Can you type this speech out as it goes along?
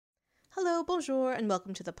Hello, bonjour, and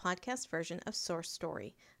welcome to the podcast version of Source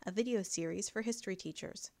Story, a video series for history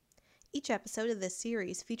teachers. Each episode of this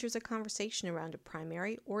series features a conversation around a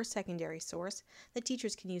primary or secondary source that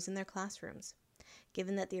teachers can use in their classrooms.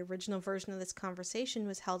 Given that the original version of this conversation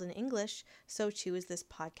was held in English, so too is this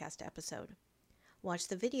podcast episode. Watch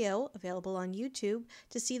the video, available on YouTube,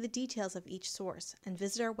 to see the details of each source, and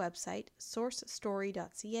visit our website,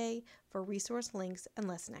 sourcestory.ca, for resource links and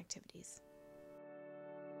lesson activities.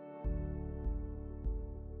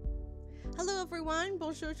 Hello everyone,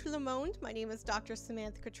 bonjour tout le monde. My name is Dr.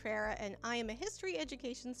 Samantha Cutrara and I am a history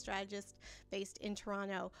education strategist based in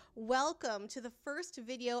Toronto. Welcome to the first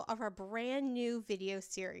video of our brand new video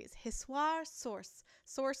series, Histoire Source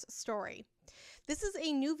Story. This is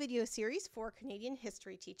a new video series for Canadian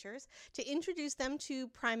history teachers to introduce them to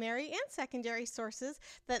primary and secondary sources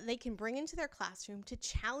that they can bring into their classroom to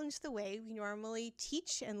challenge the way we normally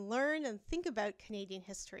teach and learn and think about Canadian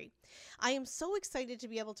history. I am so excited to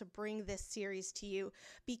be able to bring this series to you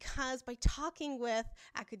because by talking with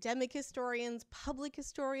academic historians, public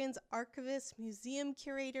historians, archivists, museum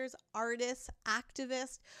curators, artists,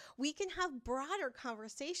 activists, we can have broader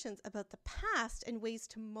conversations about the past and ways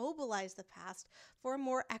to mobilize the past for a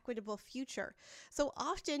more equitable future. So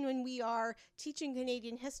often when we are teaching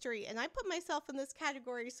Canadian history, and I put myself in this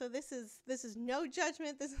category, so this is no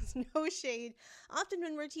judgment, this is no shade. Often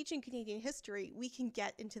when we're teaching Canadian history, we can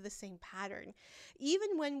get into the same pattern.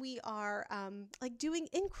 Even when we are doing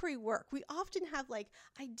inquiry work, we often have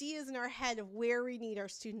ideas in our head of where we need our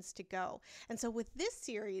students to go. And so with this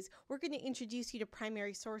series, we're going to introduce you to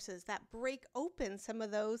primary sources that break open some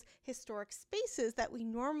of those historic spaces that we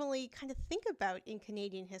normally kind of think about in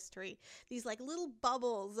Canadian history. These little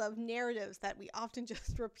bubbles of narratives that we often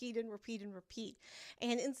just repeat and repeat and repeat.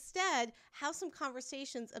 And instead, have some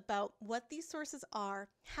conversations about what these sources are,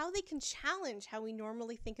 how they can challenge how we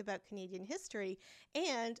normally think about Canadian history,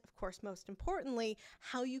 and, of course, most importantly,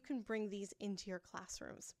 how you can bring these into your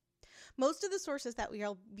classrooms. Most of the sources that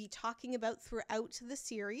we'll be talking about throughout the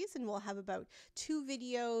series, and we'll have about 2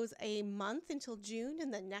 videos a month until June,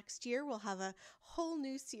 and then next year we'll have a whole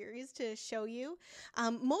new series to show you.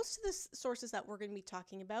 Most of the sources that we're going to be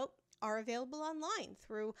talking about are available online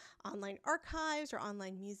through online archives or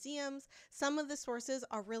online museums. Some of the sources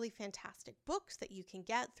are really fantastic books that you can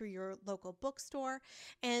get through your local bookstore.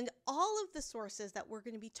 And all of the sources that we're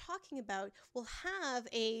going to be talking about will have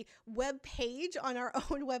a web page on our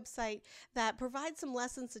own website that provides some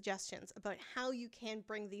lesson suggestions about how you can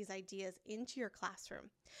bring these ideas into your classroom.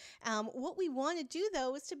 What we want to do,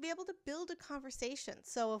 though, is to be able to build a conversation.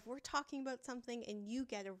 So if we're talking about something and you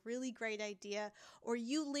get a really great idea or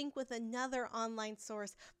you link with another online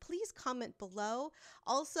source, please comment below.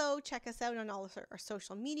 Also, check us out on all of our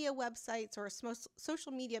social media websites or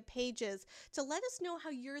social media pages to let us know how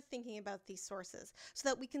you're thinking about these sources so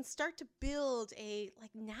that we can start to build a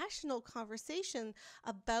national conversation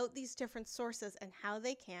about these different sources and how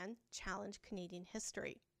they can challenge Canadian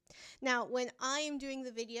history. Now, when I am doing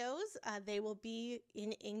the videos, they will be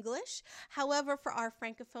in English. However, for our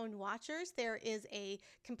Francophone watchers, there is a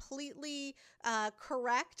completely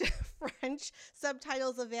correct French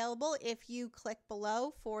subtitles available if you click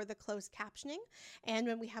below for the closed captioning. And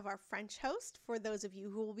when we have our French host, for those of you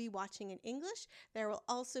who will be watching in English, there will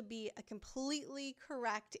also be a completely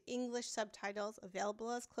correct English subtitles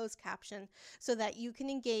available as closed caption so that you can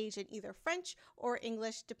engage in either French or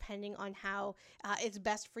English depending on how it's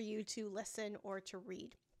best for you to listen or to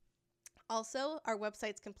read. Also, our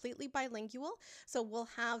website's completely bilingual, so we'll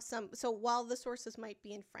have so while the sources might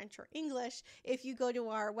be in French or English, if you go to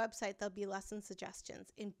our website, there'll be lesson suggestions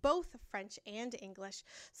in both French and English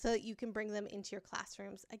so that you can bring them into your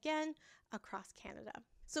classrooms, again, across Canada.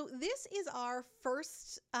 So this is our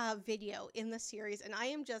first video in the series, and I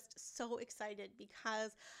am just so excited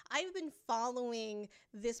because I've been following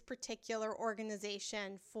this particular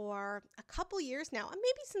organization for a couple years now,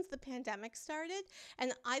 maybe since the pandemic started,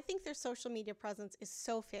 and I think their social media presence is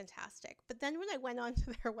so fantastic. But then when I went onto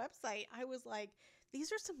their website, I was like,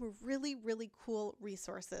 these are some really, really cool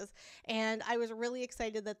resources. And I was really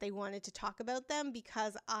excited that they wanted to talk about them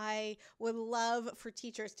because I would love for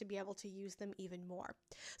teachers to be able to use them even more.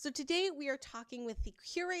 So today we are talking with the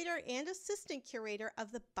curator and assistant curator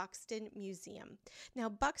of the Buxton Museum. Now,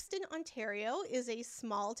 Buxton, Ontario is a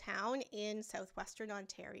small town in southwestern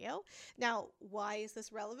Ontario. Now, why is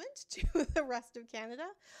this relevant to the rest of Canada?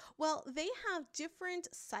 Well, they have different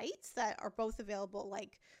sites that are both available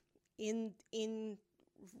in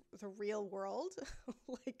the real world,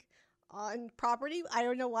 on property. I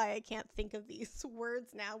don't know why I can't think of these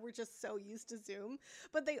words now. We're just so used to Zoom.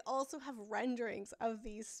 But they also have renderings of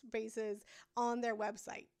these spaces on their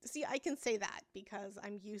website. See, I can say that because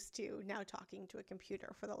I'm used to now talking to a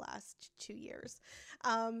computer for the last 2 years.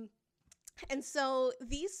 And so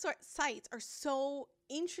these sites are so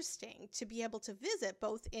interesting to be able to visit,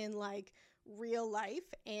 both in like real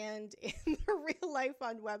life and in the real life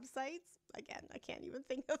on websites. Again, I can't even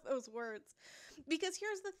think of those words. Because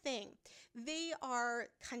here's the thing, they are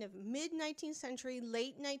kind of mid 19th century,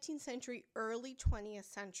 late 19th century, early 20th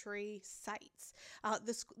century sites.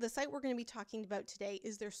 The site we're going to be talking about today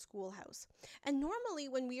is their Schoolhouse. And normally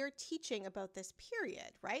when we are teaching about this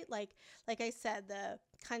period, right, like I said, the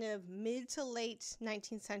kind of mid to late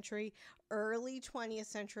 19th century, early 20th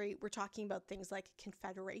century, we're talking about things like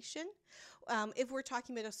Confederation. If we're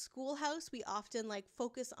talking about a schoolhouse, we often like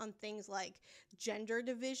focus on things like gender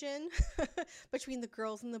division between the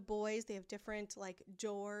girls and the boys. They have different like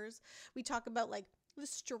doors. We talk about like the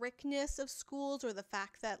strictness of schools, or the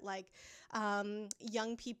fact that like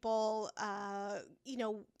young people,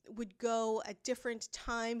 would go at different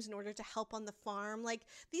times in order to help on the farm. Like,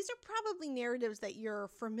 these are probably narratives that you're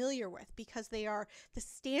familiar with because they are the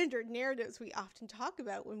standard narratives we often talk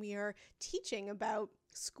about when we are teaching about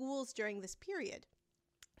schools during this period.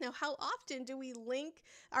 Now, how often do we link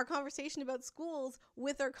our conversation about schools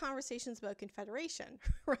with our conversations about Confederation,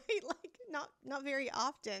 right? Like, not very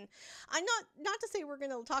often. I'm not to say we're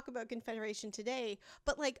going to talk about Confederation today,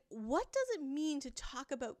 but like, what does it mean to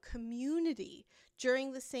talk about community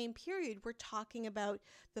during the same period we're talking about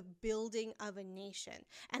the building of a nation?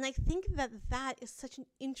 And I think that is such an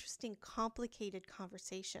interesting, complicated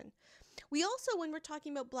conversation. We also, when we're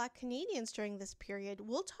talking about Black Canadians during this period,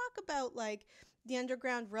 we'll talk about like the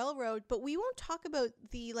Underground Railroad, but we won't talk about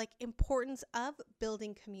the like importance of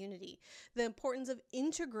building community, the importance of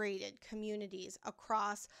integrated communities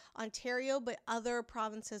across Ontario, but other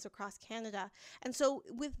provinces across Canada. And so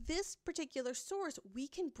with this particular source, we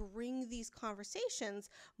can bring these conversations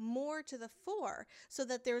more to the fore so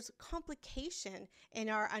that there's complication in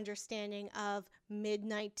our understanding of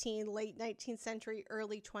mid-19th, late 19th century,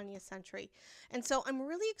 early 20th century. And so I'm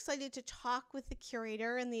really excited to talk with the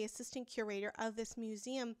curator and the assistant curator of this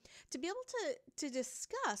museum to be able to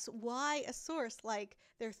discuss why a source like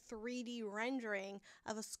their 3D rendering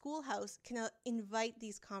of a schoolhouse can invite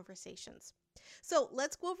these conversations. So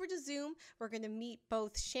let's go over to Zoom. We're going to meet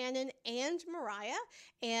both Shannon and Mariah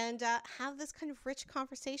and have this kind of rich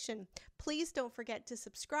conversation. Please don't forget to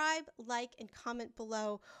subscribe, like, and comment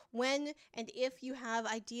below when and if you have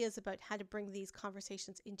ideas about how to bring these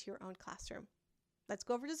conversations into your own classroom. Let's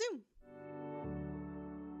go over to Zoom.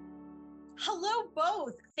 Hello,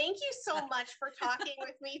 both. Thank you so much for talking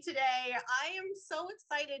with me today. I am so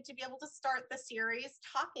excited to be able to start the series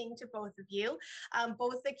talking to both of you,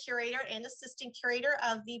 both the curator and assistant curator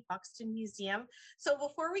of the Buxton Museum. So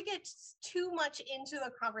before we get too much into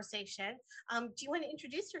the conversation, do you want to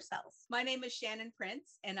introduce yourselves? My name is Shannon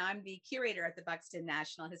Prince, and I'm the curator at the Buxton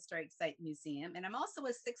National Historic Site Museum, and I'm also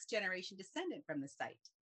a sixth-generation descendant from the site.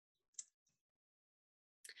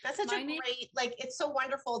 That's such a great, like, it's so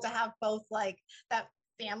wonderful to have both like that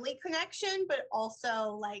family connection, but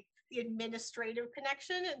also like the administrative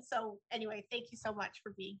connection. And so anyway, thank you so much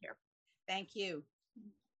for being here. Thank you.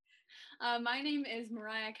 My name is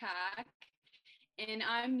Mariah Kaak, and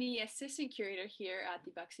I'm the assistant curator here at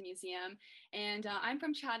the Buxton Museum. And I'm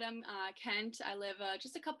from Chatham, Kent. I live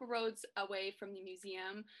just a couple roads away from the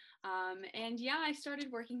museum. And yeah, I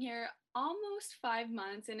started working here almost 5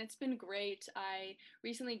 months, and it's been great. I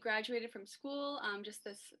recently graduated from school just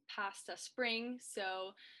this past spring,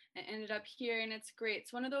 so I ended up here, and it's great.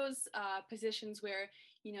 It's one of those positions where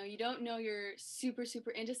you don't know you're super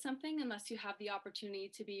into something unless you have the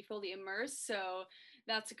opportunity to be fully immersed. So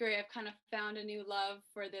that's great. I've kind of found a new love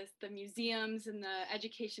for the museums and the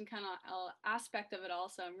education kind of aspect of it all.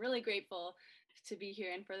 So I'm really grateful to be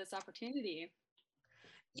here and for this opportunity.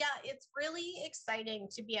 Yeah, it's really exciting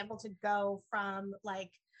to be able to go from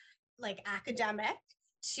like academic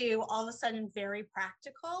to all of a sudden very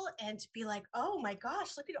practical, and to be like, oh my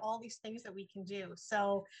gosh, look at all these things that we can do.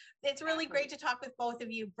 So it's really great to talk with both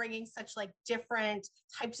of you, bringing such like different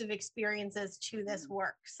types of experiences to this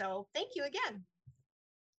work. So thank you again.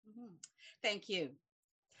 Thank you.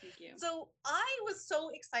 Thank you. So I was so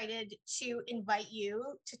excited to invite you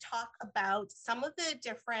to talk about some of the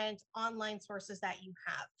different online sources that you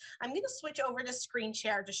have. I'm going to switch over to screen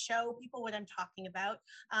share to show people what I'm talking about.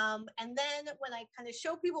 And then when I kind of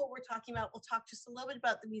show people what we're talking about, we'll talk just a little bit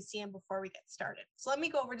about the museum before we get started. So let me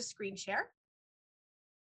go over to screen share.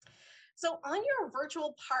 So on your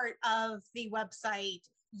virtual part of the website,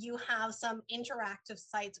 you have some interactive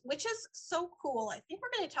sites, which is so cool. I think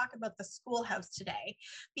we're going to talk about the Schoolhouse today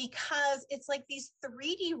because it's like these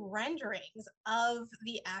 3D renderings of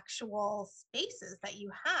the actual spaces that you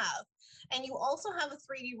have. And you also have a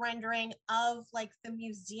 3D rendering of like the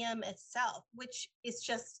museum itself, which is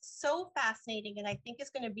just so fascinating. And I think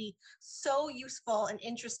it's going to be so useful and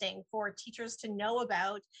interesting for teachers to know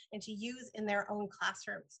about and to use in their own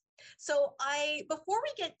classrooms. So before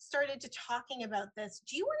we get started to talking about this,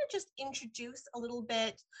 do you want to just introduce a little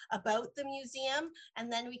bit about the museum,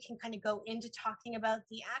 and then we can kind of go into talking about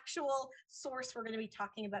the actual source we're going to be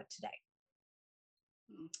talking about today?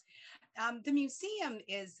 The museum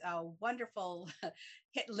is a wonderful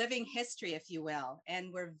living history, if you will,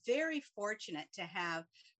 and we're very fortunate to have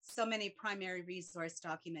so many primary resource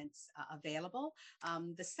documents available.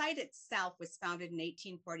 The site itself was founded in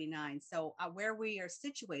 1849, so where we are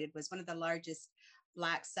situated was one of the largest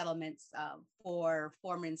Black settlements for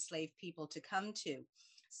former enslaved people to come to.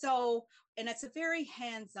 So, and it's a very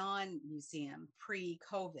hands-on museum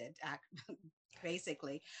pre-COVID,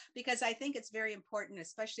 basically, because I think it's very important,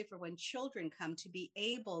 especially for when children come, to be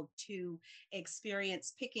able to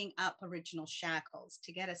experience picking up original shackles,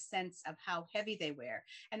 to get a sense of how heavy they were,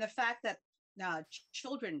 and the fact that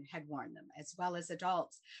children had worn them as well as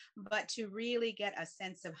adults, but to really get a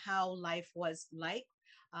sense of how life was like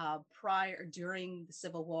during the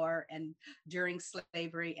Civil War and during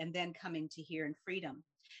slavery, and then coming to here in freedom.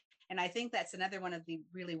 And I think that's another one of the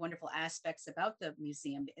really wonderful aspects about the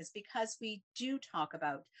museum, is because we do talk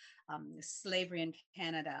about slavery in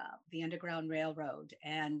Canada, the Underground Railroad,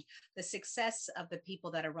 and the success of the people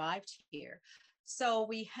that arrived here. So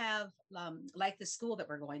we have, like the school that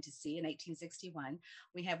we're going to see in 1861,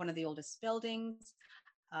 we have one of the oldest buildings.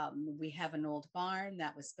 We have an old barn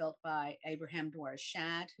that was built by Abraham Doris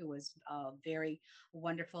Shadd, who was a very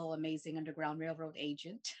wonderful, amazing Underground Railroad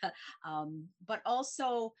agent. But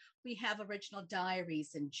also we have original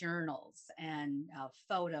diaries and journals and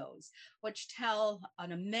photos, which tell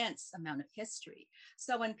an immense amount of history.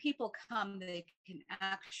 So when people come, they can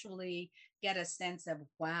actually get a sense of,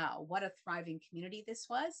 wow, what a thriving community this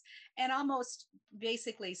was, and almost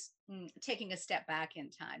basically taking a step back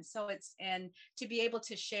in time. So and to be able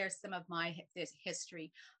to share some of my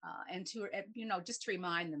history and to, just to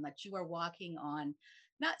remind them that you are walking on,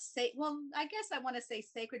 I guess I want to say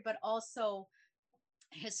sacred, but also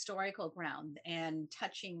historical ground, and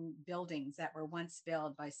touching buildings that were once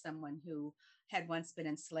built by someone who had once been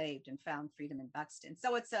enslaved and found freedom in Buxton.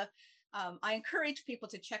 So I encourage people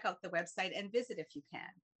to check out the website and visit if you can,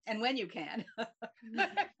 and when you can.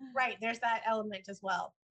 Right, there's that element as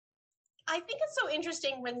well. I think it's so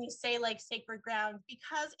interesting when you say like sacred ground,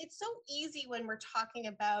 because it's so easy when we're talking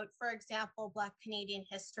about, for example, Black Canadian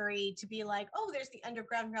history, to be like, oh, there's the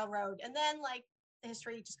Underground Railroad, and then like the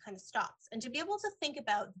history just kind of stops. And to be able to think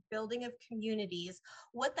about the building of communities,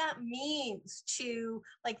 what that means to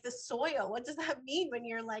like the soil, what does that mean when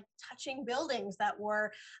you're like touching buildings that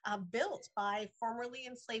were built by formerly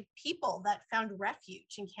enslaved people that found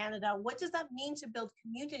refuge in Canada? What does that mean to build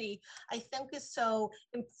community? I think is so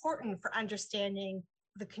important for understanding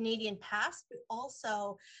the Canadian past, but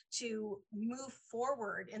also to move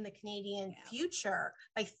forward in the Canadian future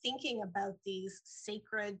by thinking about these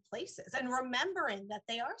sacred places and remembering that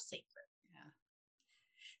they are sacred.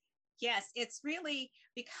 Yes, it's really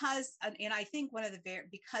because, and I think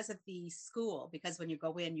because of the school, because when you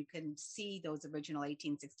go in, you can see those original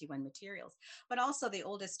 1861 materials, but also the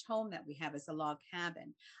oldest home that we have is a log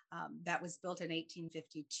cabin that was built in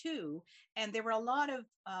 1852. And there were a lot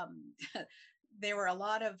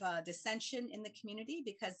of, dissension in the community,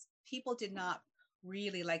 because people did not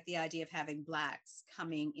really like the idea of having Blacks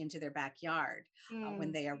coming into their backyard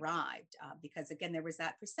when they arrived, because again, there was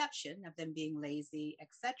that perception of them being lazy,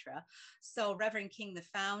 etc. So Reverend King, the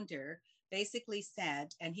founder, basically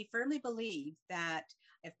said, and he firmly believed, that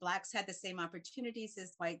if Blacks had the same opportunities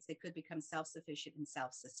as whites, they could become self-sufficient and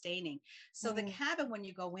self-sustaining. So the cabin, when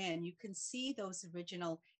you go in, you can see those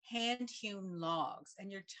original hand-hewn logs,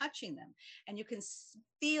 and you're touching them, and you can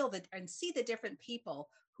feel and see the different people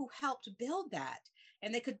who helped build that.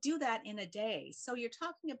 And they could do that in a day. So you're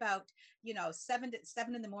talking about, 7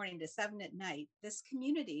 in the morning to 7 at night. This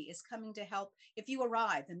community is coming to help. If you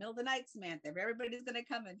arrive in the middle of the night, Samantha, everybody's going to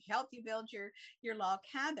come and help you build your log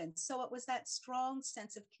cabin. So it was that strong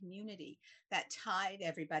sense of community that tied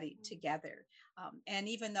everybody together. And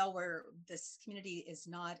even though this community is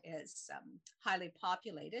not as highly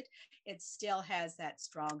populated, it still has that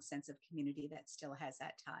strong sense of community that still has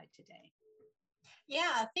that tie today.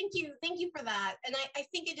 Yeah, thank you for that. And I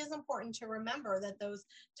think it is important to remember that those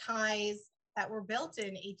ties that were built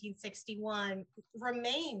in 1861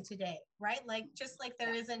 remain today, right? Like just like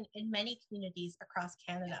there is in many communities across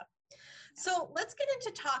Canada. So let's get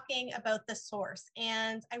into talking about the source.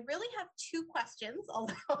 And I really have two questions,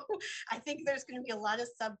 although I think there's going to be a lot of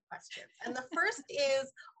sub questions. And the first is,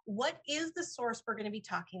 what is the source we're going to be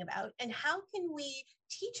talking about? And how can we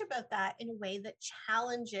teach about that in a way that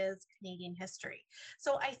challenges Canadian history?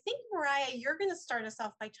 So I think, Mariah, you're going to start us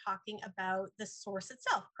off by talking about the source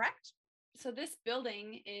itself, correct? So this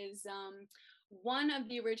building is one of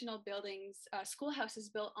the original buildings. Schoolhouse is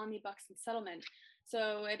built on the Buxton settlement.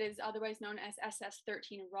 So it is otherwise known as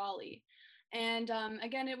SS13 Raleigh. And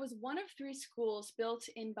again, it was one of 3 schools built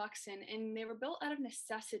in Buxton, and they were built out of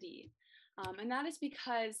necessity. And that is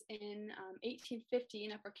because in 1850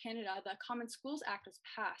 in Upper Canada, the Common Schools Act was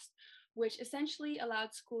passed, which essentially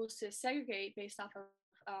allowed schools to segregate based off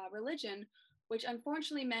of religion, which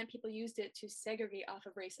unfortunately meant people used it to segregate off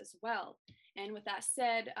of race as well. And with that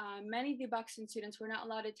said, many of the Buxton students were not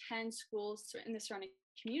allowed to attend schools in the surrounding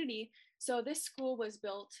community. So this school was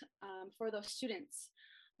built for those students.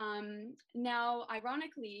 Now,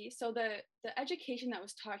 ironically, so the education that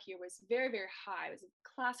was taught here was very, very high. It was a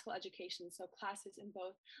classical education, so classes in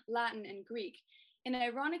both Latin and Greek. And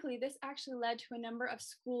ironically, this actually led to a number of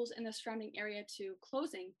schools in the surrounding area to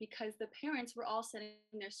closing because the parents were all sending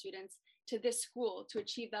their students to this school to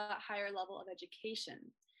achieve that higher level of education.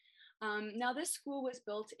 Now, this school was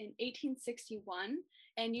built in 1861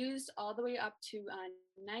 and used all the way up to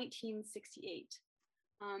 1968.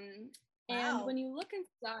 And when you look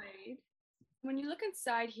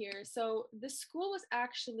inside here, so the school was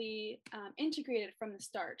actually integrated from the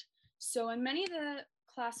start. So in many of the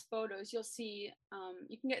class photos, you'll see,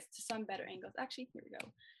 you can get to some better angles. Actually, here we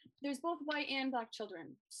go. There's both white and black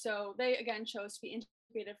children. So they, again, chose to be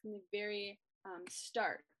integrated from the very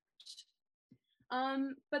start.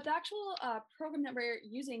 But the actual program that we're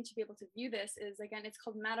using to be able to view this is, again, it's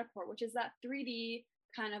called Matterport, which is that 3D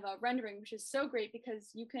kind of a rendering, which is so great because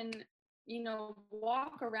you can, you know,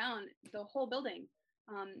 walk around the whole building.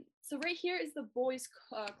 So right here is the boys'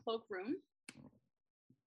 cloakroom.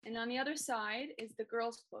 And on the other side is the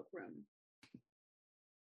girls' cloakroom.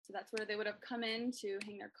 So that's where they would have come in to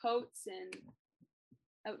hang their coats and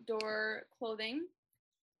outdoor clothing.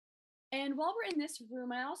 And while we're in this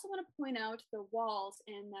room, I also want to point out the walls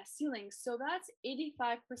and the ceilings. So that's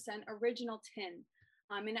 85% original tin.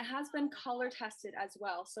 And it has been color tested as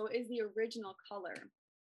well. So it is the original color.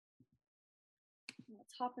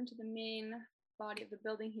 Let's hop into the main body of the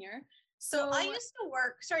building here. So I used to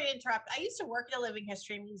work, sorry to interrupt, I used to work at a living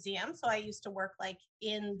history museum. So I used to work like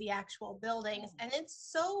in the actual buildings, and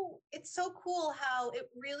it's so cool how it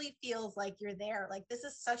really feels like you're there. Like this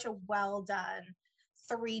is such a well done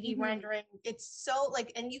 3D rendering. It's so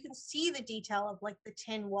like, and you can see the detail of like the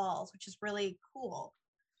tin walls, which is really cool.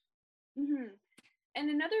 And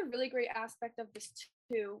another really great aspect of this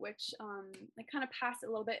too, which I kind of passed it a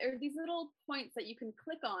little bit, are these little points that you can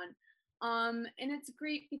click on. And it's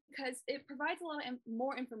great because it provides a lot of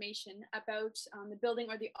more information about the building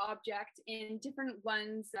or the object, in different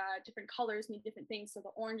ones, different colors mean different things. So the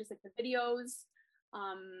orange is like the videos.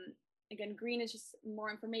 Again, green is just more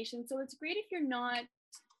information. So it's great if you're not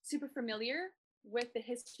super familiar with the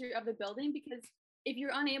history of the building, because if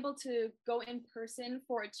you're unable to go in person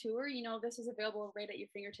for a tour, you know, this is available right at your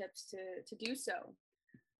fingertips to do so.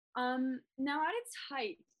 Now at its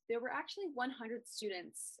height, there were actually 100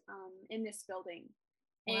 students in this building.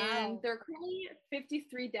 Wow. And there are currently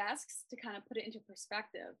 53 desks, to kind of put it into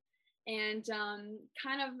perspective. And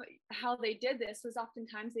kind of how they did this was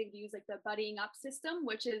oftentimes they'd use like the buddying up system,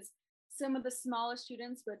 which is some of the smaller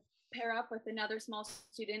students would pair up with another small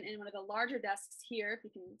student in one of the larger desks here, if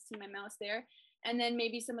you can see my mouse there. And then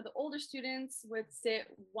maybe some of the older students would sit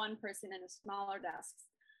one person in a smaller desk.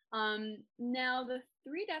 Now the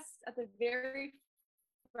 3 desks at the very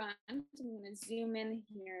front, I'm going to zoom in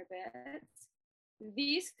here a bit.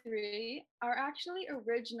 These 3 are actually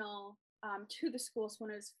original to the school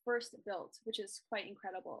when it was first built, which is quite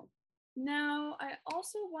incredible. Now, I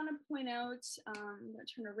also want to point out, I'm going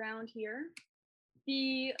to turn around here,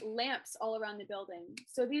 the lamps all around the building.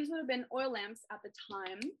 So these would have been oil lamps at the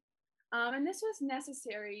time. And this was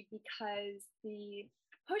necessary because the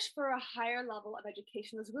push for a higher level of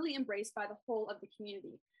education was really embraced by the whole of the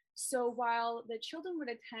community. So while the children would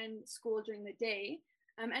attend school during the day,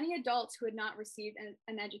 any adults who had not received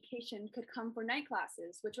an education could come for night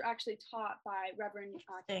classes, which were actually taught by Reverend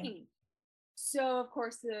King. So of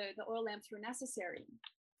course, the oil lamps were necessary.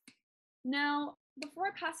 Now, before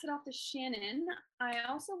I pass it off to Shannon, I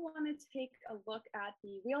also want to take a look at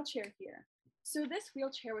the wheelchair here. So this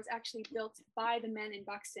wheelchair was actually built by the men in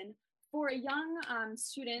Buxton for a young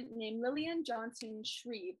student named Lillian Johnson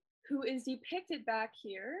Shreve, who is depicted back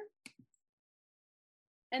here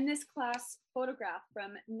in this class photograph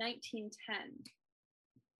from 1910.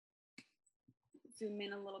 Zoom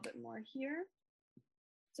in a little bit more here.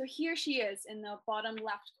 So here she is in the bottom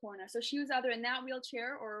left corner. So she was either in that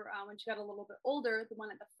wheelchair or when she got a little bit older, the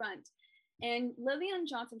one at the front. And Lillian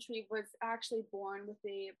Johnson Shreve was actually born with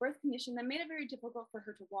a birth condition that made it very difficult for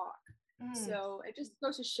her to walk. So it just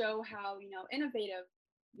goes to show how, you know, innovative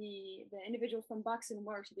the individuals from Buxton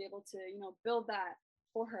were to be able to, you know, build that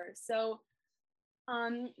for her. So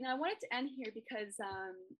now I wanted to end here because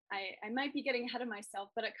I might be getting ahead of myself,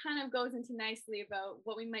 but it kind of goes into nicely about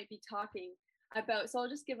what we might be talking about. So I'll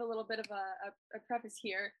just give a little bit of a preface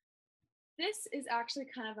here. This is actually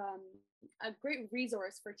kind of a great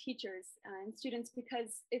resource for teachers and students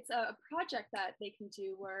because it's a project that they can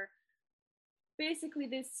do where basically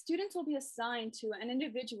the students will be assigned to an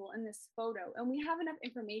individual in this photo, and we have enough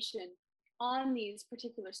information on these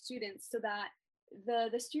particular students so that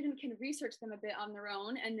the student can research them a bit on their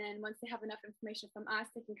own, and then once they have enough information from us,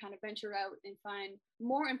 they can kind of venture out and find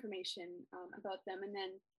more information about them, and then,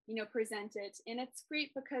 you know, present it. And it's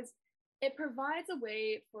great because it provides a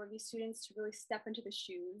way for these students to really step into the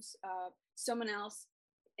shoes of someone else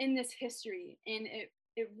in this history. And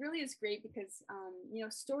it really is great because, you know,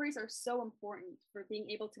 stories are so important for being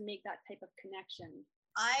able to make that type of connection.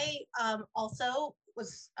 I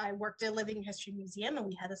worked at a living history museum, and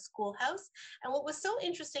we had a schoolhouse. And what was so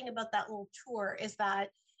interesting about that little tour is that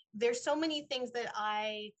there's so many things that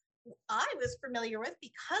I was familiar with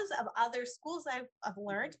because of other schools I've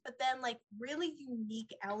learned, but then like really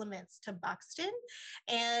unique elements to Buxton.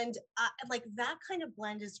 And like that kind of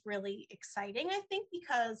blend is really exciting, I think,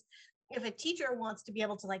 because if a teacher wants to be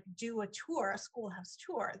able to like do a tour, a schoolhouse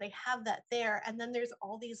tour, they have that there. And then there's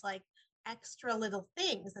all these like extra little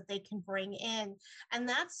things that they can bring in. And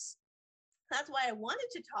that's why I wanted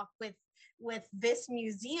to talk with this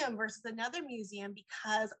museum versus another museum,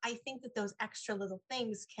 because I think that those extra little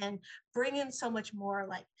things can bring in so much more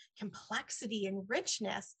like complexity and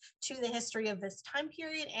richness to the history of this time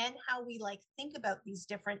period and how we like think about these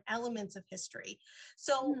different elements of history.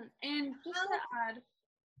 So, and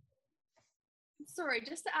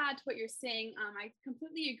just to add to what you're saying, I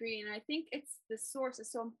completely agree. And I think the source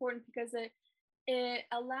is so important because it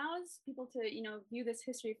allows people to, you know, view this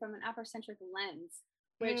history from an Afrocentric lens,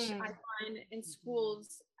 which I find in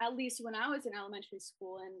schools, at least when I was in elementary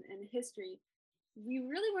school and history, we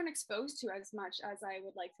really weren't exposed to as much as I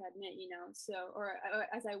would like to admit, you know, or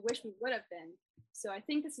as I wish we would have been. So I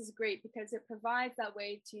think this is great because it provides that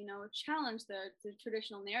way to, you know, challenge the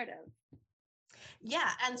traditional narrative.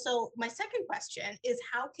 Yeah. And so my second question is,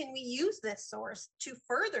 how can we use this source to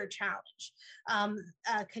further challenge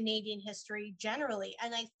Canadian history generally?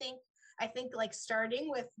 And I think like starting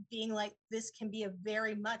with being like, this can be a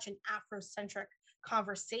very much an Afrocentric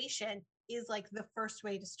conversation is like the first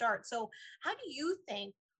way to start. So how do you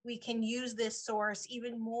think we can use this source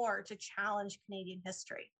even more to challenge Canadian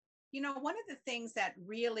history? You know, one of the things that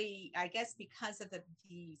really, I guess, because of the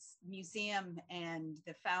museum and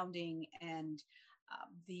the founding and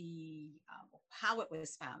how it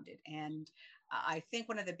was founded, and I think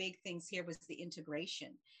one of the big things here was the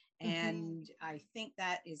integration, and I think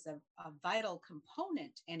that is a vital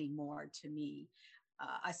component anymore to me,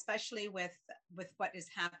 especially with what is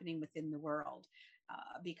happening within the world,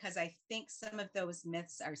 because I think some of those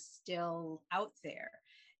myths are still out there.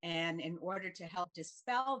 And in order to help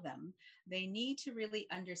dispel them, they need to really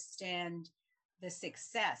understand the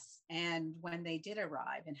success and when they did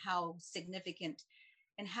arrive and how significant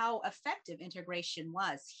and how effective integration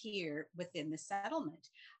was here within the settlement,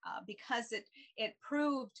 because it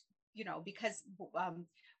proved, you know, because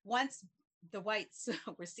once the whites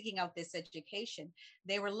were seeking out this education,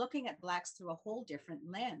 they were looking at Blacks through a whole different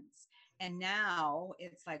lens. And now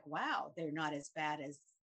it's like, wow, they're not as bad as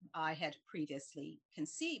I had previously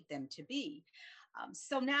conceived them to be.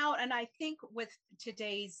 So now, and I think with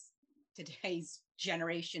today's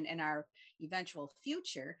generation and our eventual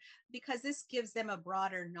future, because this gives them a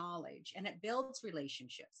broader knowledge and it builds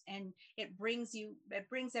relationships and it brings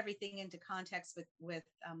everything into context with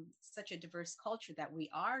such a diverse culture that we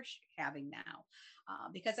are having now.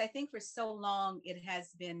 Because I think for so long it has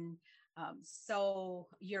been so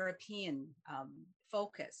European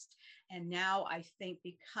focused. And now I think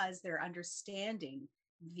because they're understanding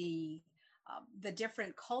the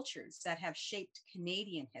different cultures that have shaped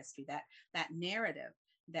Canadian history, that narrative,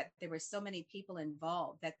 that there were so many people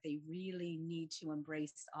involved that they really need to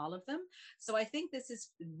embrace all of them. So I think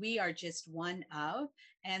we are just one of.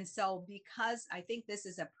 And so, because I think this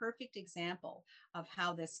is a perfect example of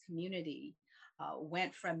how this community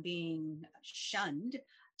went from being shunned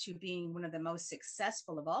to being one of the most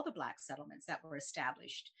successful of all the Black settlements that were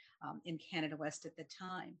established in Canada West at the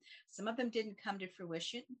time. Some of them didn't come to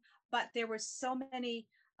fruition, but there were so many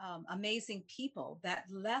amazing people that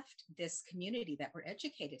left this community that were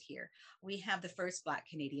educated here. We have the first Black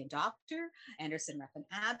Canadian doctor, Anderson Ruffin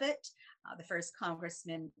Abbott, the first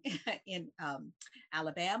congressman in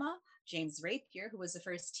Alabama, James Rapier, who was the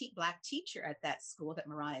first Black teacher at that school that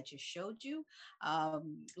Mariah just showed you,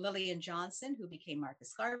 Lillian Johnson, who became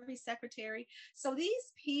Marcus Garvey's secretary. So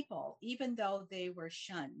these people, even though they were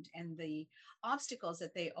shunned and the obstacles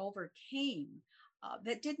that they overcame,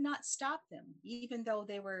 that did not stop them, even though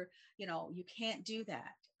they were, you can't do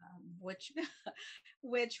that, which,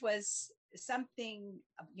 which was something,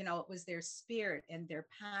 it was their spirit and their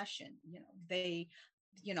passion. They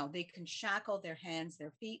can shackle their hands,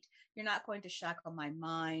 their feet. You're not going to shackle my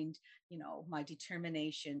mind, my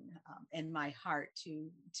determination, and my heart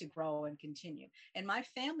to grow and continue. And my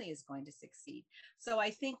family is going to succeed. So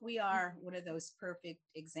I think we are one of those perfect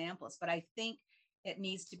examples, but I think it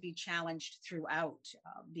needs to be challenged throughout,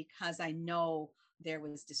 because I know there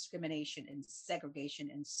was discrimination and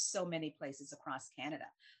segregation in so many places across Canada,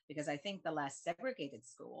 because I think the last segregated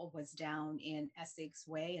school was down in Essex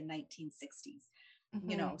Way in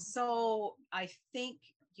 1960s. So I think,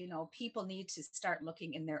 people need to start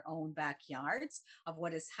looking in their own backyards of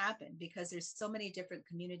what has happened, because there's so many different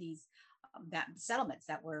communities, settlements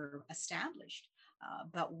that were established.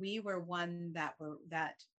 But we were one that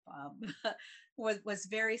was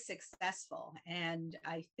very successful. And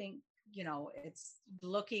I think, it's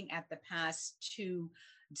looking at the past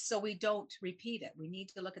so we don't repeat it. We need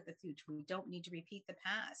to look at the future. We don't need to repeat the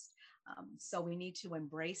past. So we need to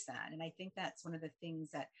embrace that. And I think that's one of the things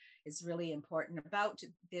that is really important about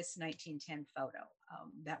this 1910 photo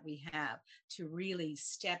that we have, to really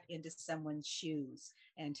step into someone's shoes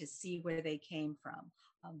and to see where they came from,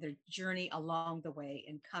 their journey along the way,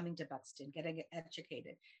 and coming to Buxton, getting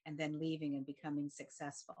educated, and then leaving and becoming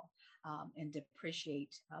successful, and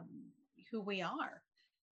appreciate who we are.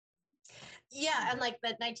 Yeah, and like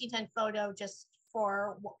that 1910 photo, just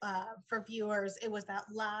for viewers, it was that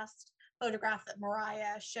last photograph that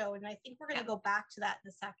Mariah showed, and I think we're going to go back to that in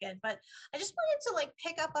a second. But I just wanted to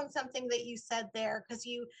pick up on something that you said there, because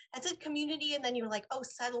you had said community, and then you were like, oh,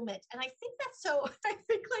 settlement. And I think I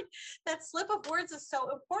think that slip of words is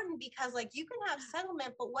so important, because you can have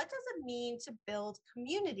settlement, but what does it mean to build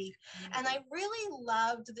community? And I really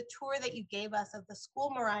loved the tour that you gave us of the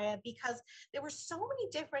school, Mariah, because there were so many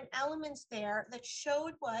different elements there that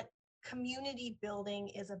showed what community building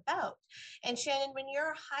is about. And Shannon, when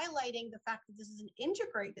you're highlighting the fact that this is an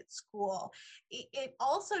integrated school, it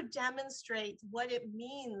also demonstrates what it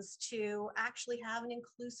means to actually have an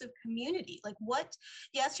inclusive community.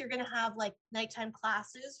 Yes, you're going to have nighttime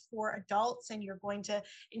classes for adults, and you're going to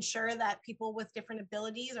ensure that people with different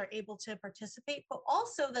abilities are able to participate, but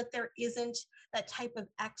also that there isn't that type of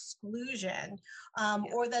exclusion,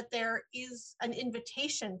 or that there is an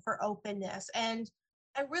invitation for openness. And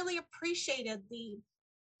I really appreciated the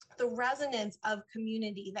resonance of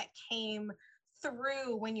community that came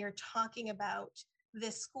through when you're talking about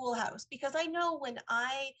this schoolhouse, because I know when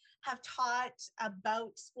I have taught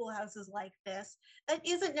about schoolhouses like this, that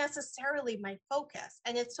isn't necessarily my focus.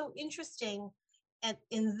 And it's so interesting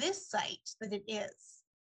in this site that it is.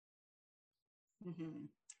 Mm-hmm.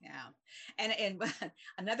 Yeah. And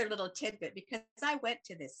another little tidbit, because I went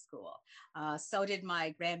to this school, so did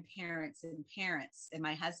my grandparents and parents and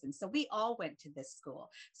my husband. So we all went to this school.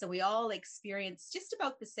 So we all experienced just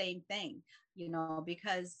about the same thing,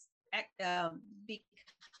 because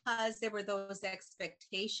there were those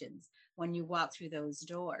expectations when you walk through those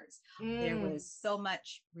doors. There was so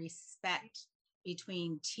much respect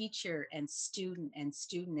between teacher and student, and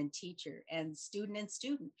student and teacher, and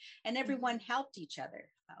student, and everyone helped each other.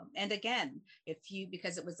 And again,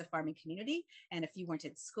 because it was a farming community, and if you weren't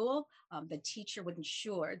at school, the teacher would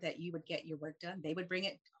ensure that you would get your work done. They would bring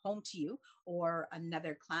it home to you, or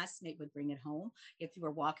another classmate would bring it home. If you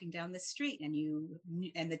were walking down the street and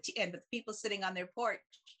the people sitting on their porch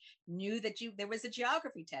knew that there was a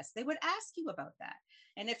geography test, they would ask you about that.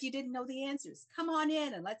 And if you didn't know the answers, come on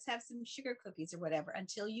in and let's have some sugar cookies or whatever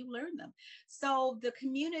until you learn them. So the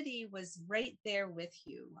community was right there with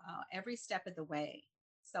you every step of the way.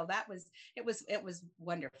 So it was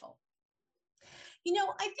wonderful.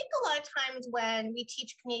 I think a lot of times when we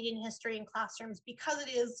teach Canadian history in classrooms, because it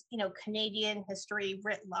is, Canadian history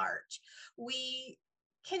writ large, we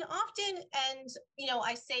can often, and,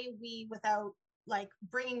 I say we without like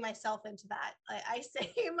bringing myself into that. I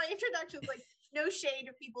say in my introductions, like, no shade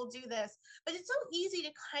if people do this, but it's so easy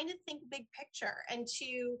to kind of think big picture and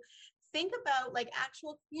to think about like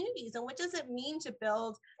actual communities and what does it mean to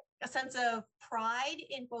build a sense of pride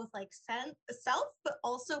in both like self, but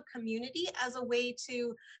also community as a way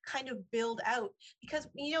to kind of build out. Because,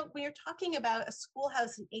 when you're talking about a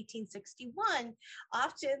schoolhouse in 1861,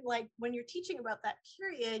 often like when you're teaching about that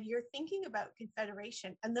period, you're thinking about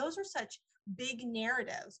Confederation. And those are such big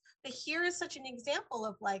narratives. But here is such an example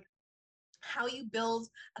of like how you build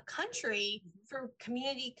a country through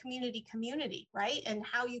community, right? And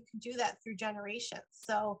how you can do that through generations.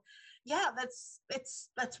 So yeah, that's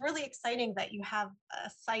really exciting that you have a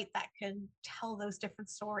site that can tell those different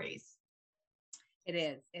stories. It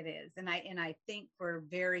is. And I think we're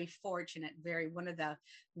very fortunate, very one of the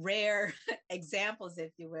rare examples,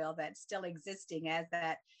 if you will, that's still existing as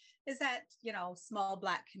that is that, small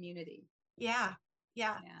Black community. Yeah.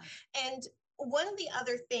 Yeah. And one of the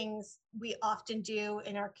other things we often do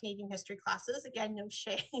in our Canadian history classes, again, no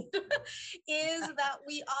shade, is that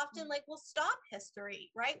we often like will stop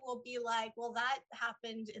history, right? We'll be like, well, that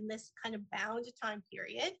happened in this kind of bound time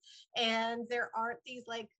period. And there aren't these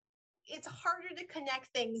like, it's harder to connect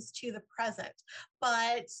things to the present.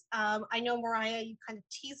 But I know, Mariah, you kind of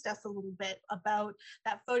teased us a little bit about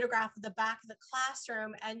that photograph of the back of the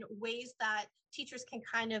classroom and ways that teachers can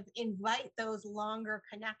kind of invite those longer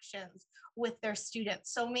connections with their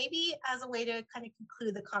students. So maybe as a way to kind of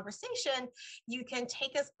conclude the conversation, you can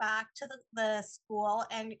take us back to the school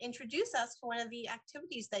and introduce us to one of the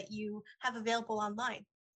activities that you have available online.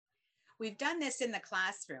 We've done this in the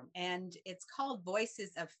classroom, and it's called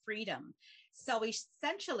Voices of Freedom. So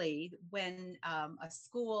essentially, when a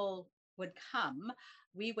school would come,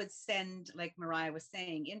 we would send, like Mariah was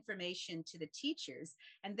saying, information to the teachers,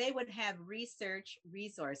 and they would have research,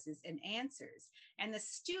 resources, and answers. And the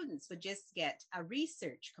students would just get a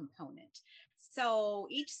research component. So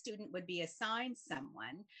each student would be assigned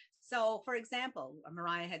someone. So, for example,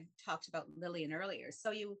 Mariah had talked about Lillian earlier.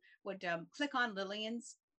 So you would click on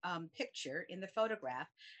Lillian's picture in the photograph,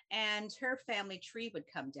 and her family tree would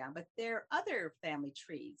come down. But there are other family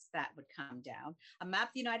trees that would come down, a map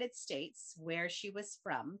of the United States, where she was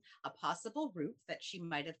from, a possible route that she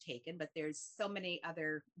might have taken, but there's so many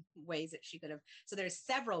other ways that she could have. So there's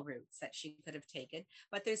several routes that she could have taken,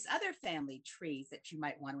 but there's other family trees that you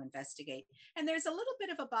might want to investigate. And there's a little bit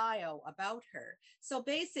of a bio about her. So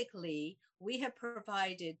basically, we have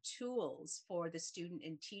provided tools for the student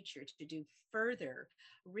and teacher to do further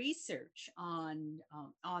research on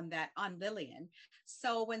Lillian.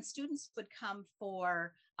 So when students would come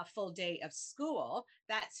for a full day of school,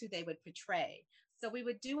 that's who they would portray. So we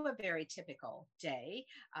would do a very typical day,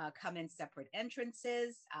 come in separate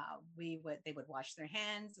entrances. They would wash their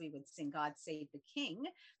hands. We would sing God Save the King,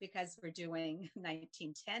 because we're doing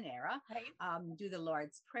 1910 era, right. Do the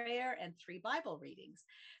Lord's Prayer and 3 Bible readings.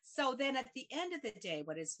 So then at the end of the day,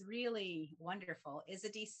 what is really wonderful is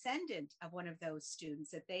a descendant of one of those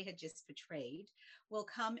students that they had just portrayed will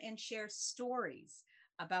come and share stories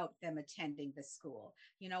about them attending the school.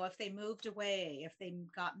 If they moved away, if they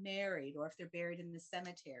got married, or if they're buried in the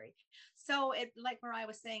cemetery. So it, like Mariah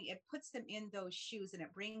was saying, it puts them in those shoes and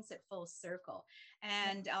it brings it full circle.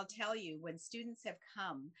 And I'll tell you, when students have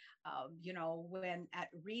come, when at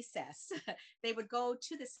recess, they would go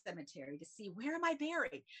to the cemetery to see, where am I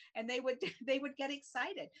buried? And they would get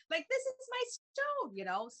excited. Like, this is my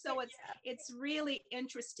stone, So it's really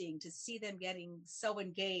interesting to see them getting so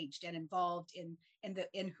engaged and involved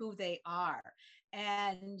in who they are.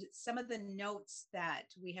 And some of the notes that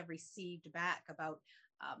we have received back about,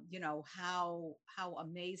 how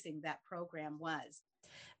amazing that program was.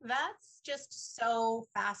 That's just so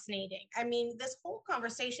fascinating. I mean, this whole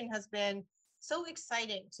conversation has been so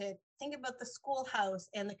exciting to think about the schoolhouse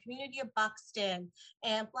and the community of Buxton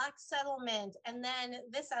and Black settlement. And then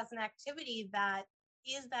this as an activity that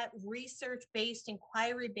is that research-based,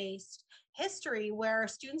 inquiry-based history where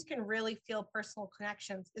students can really feel personal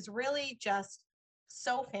connections is really just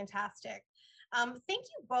so fantastic. Thank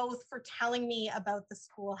you both for telling me about the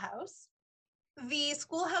schoolhouse. The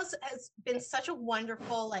Schoolhouse has been such a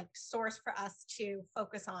wonderful source for us to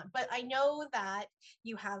focus on, but I know that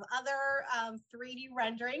you have other 3D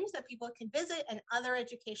renderings that people can visit and other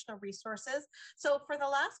educational resources. So for the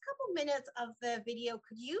last couple minutes of the video,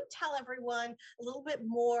 could you tell everyone a little bit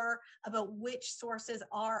more about which sources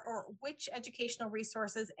are, or which educational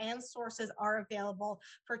resources and sources are available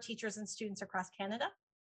for teachers and students across Canada?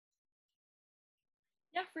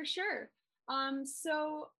 Yeah, for sure.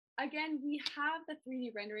 So again, we have the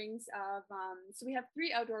 3D renderings of, so we have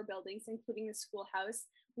 3 outdoor buildings, including the schoolhouse.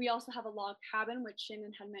 We also have a log cabin, which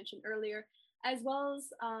Shannon had mentioned earlier, as well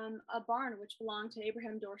as a barn, which belonged to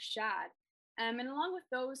Abraham Dorshad. And along with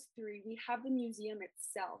those 3, we have the museum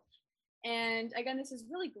itself. And again, this is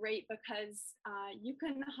really great because you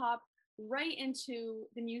can hop right into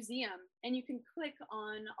the museum and you can click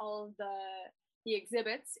on all of the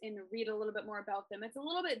exhibits and read a little bit more about them. It's a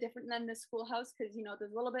little bit different than the schoolhouse because, you know,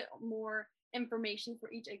 there's a little bit more information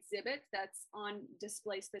for each exhibit that's on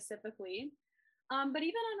display specifically. But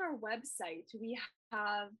even on our website, we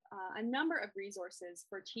have a number of resources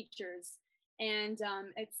for teachers, and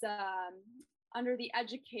it's under the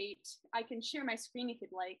Educate. I can share my screen if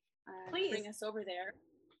you'd like. Please. Bring us over there.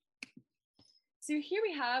 So here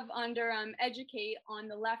we have under Educate on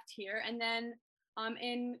the left here, and then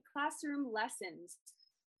in classroom lessons.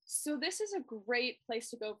 So this is a great place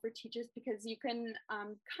to go for teachers because you can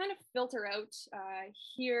kind of filter out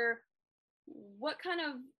here what kind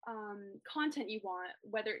of content you want,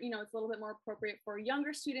 whether, you know, it's a little bit more appropriate for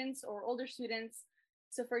younger students or older students.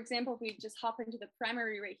 So for example, if we just hop into the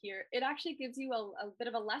primary right here, it actually gives you a bit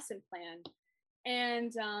of a lesson plan.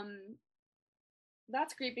 And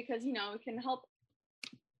that's great because, you know, it can help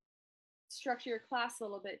structure your class a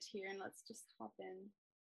little bit here. And let's just hop in.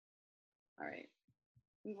 All right.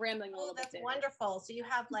 I'm rambling a little bit. Oh, that's wonderful. So you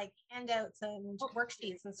have handouts and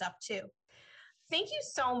worksheets and stuff too. Thank you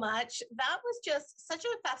so much. That was just such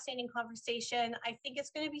a fascinating conversation. I think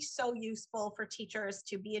it's going to be so useful for teachers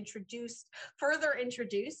to be further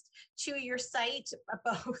introduced to your site,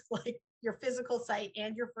 both your physical site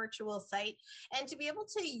and your virtual site, and to be able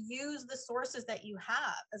to use the sources that you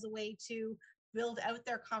have as a way to build out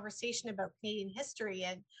their conversation about Canadian history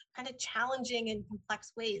in kind of challenging and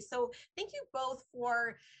complex ways. So thank you both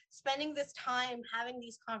for spending this time having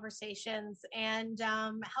these conversations and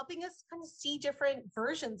helping us kind of see different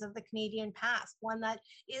versions of the Canadian past, one that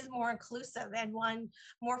is more inclusive and one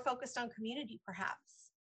more focused on community, perhaps.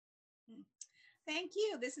 Thank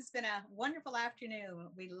you. This has been a wonderful afternoon.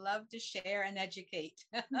 We love to share and educate.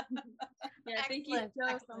 Yeah, thank you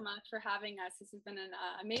so much for having us. This has been an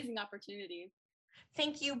amazing opportunity.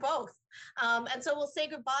 Thank you both. And so we'll say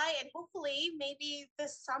goodbye, and hopefully maybe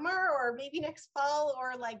this summer or maybe next fall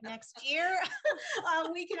or next year,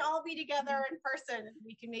 we can all be together in person.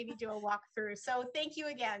 We can maybe do a walkthrough. So thank you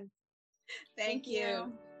again. Thank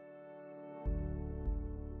you.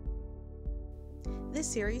 This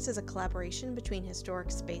series is a collaboration between Historic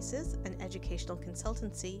Spaces, an educational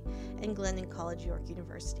consultancy, and Glendon College York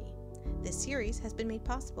University. This series has been made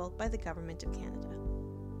possible by the Government of Canada.